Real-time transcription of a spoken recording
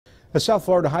A South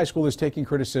Florida high school is taking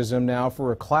criticism now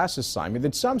for a class assignment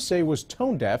that some say was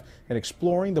tone deaf and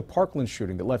exploring the Parkland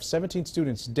shooting that left 17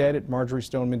 students dead at Marjory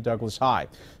Stoneman Douglas High.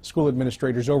 School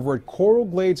administrators over at Coral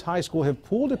Glades High School have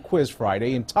pulled a quiz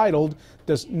Friday entitled,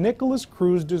 "Does Nikolas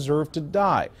Cruz Deserve to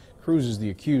Die?" Cruz is the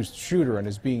accused shooter and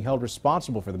is being held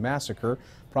responsible for the massacre.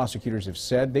 Prosecutors have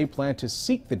said they plan to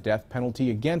seek the death penalty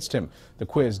against him. The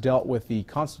quiz dealt with the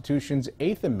Constitution's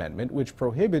 8th Amendment, which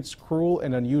prohibits cruel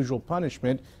and unusual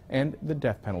punishment and the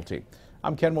death penalty.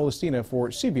 I'm Molestina for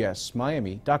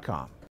CBSMiami.com.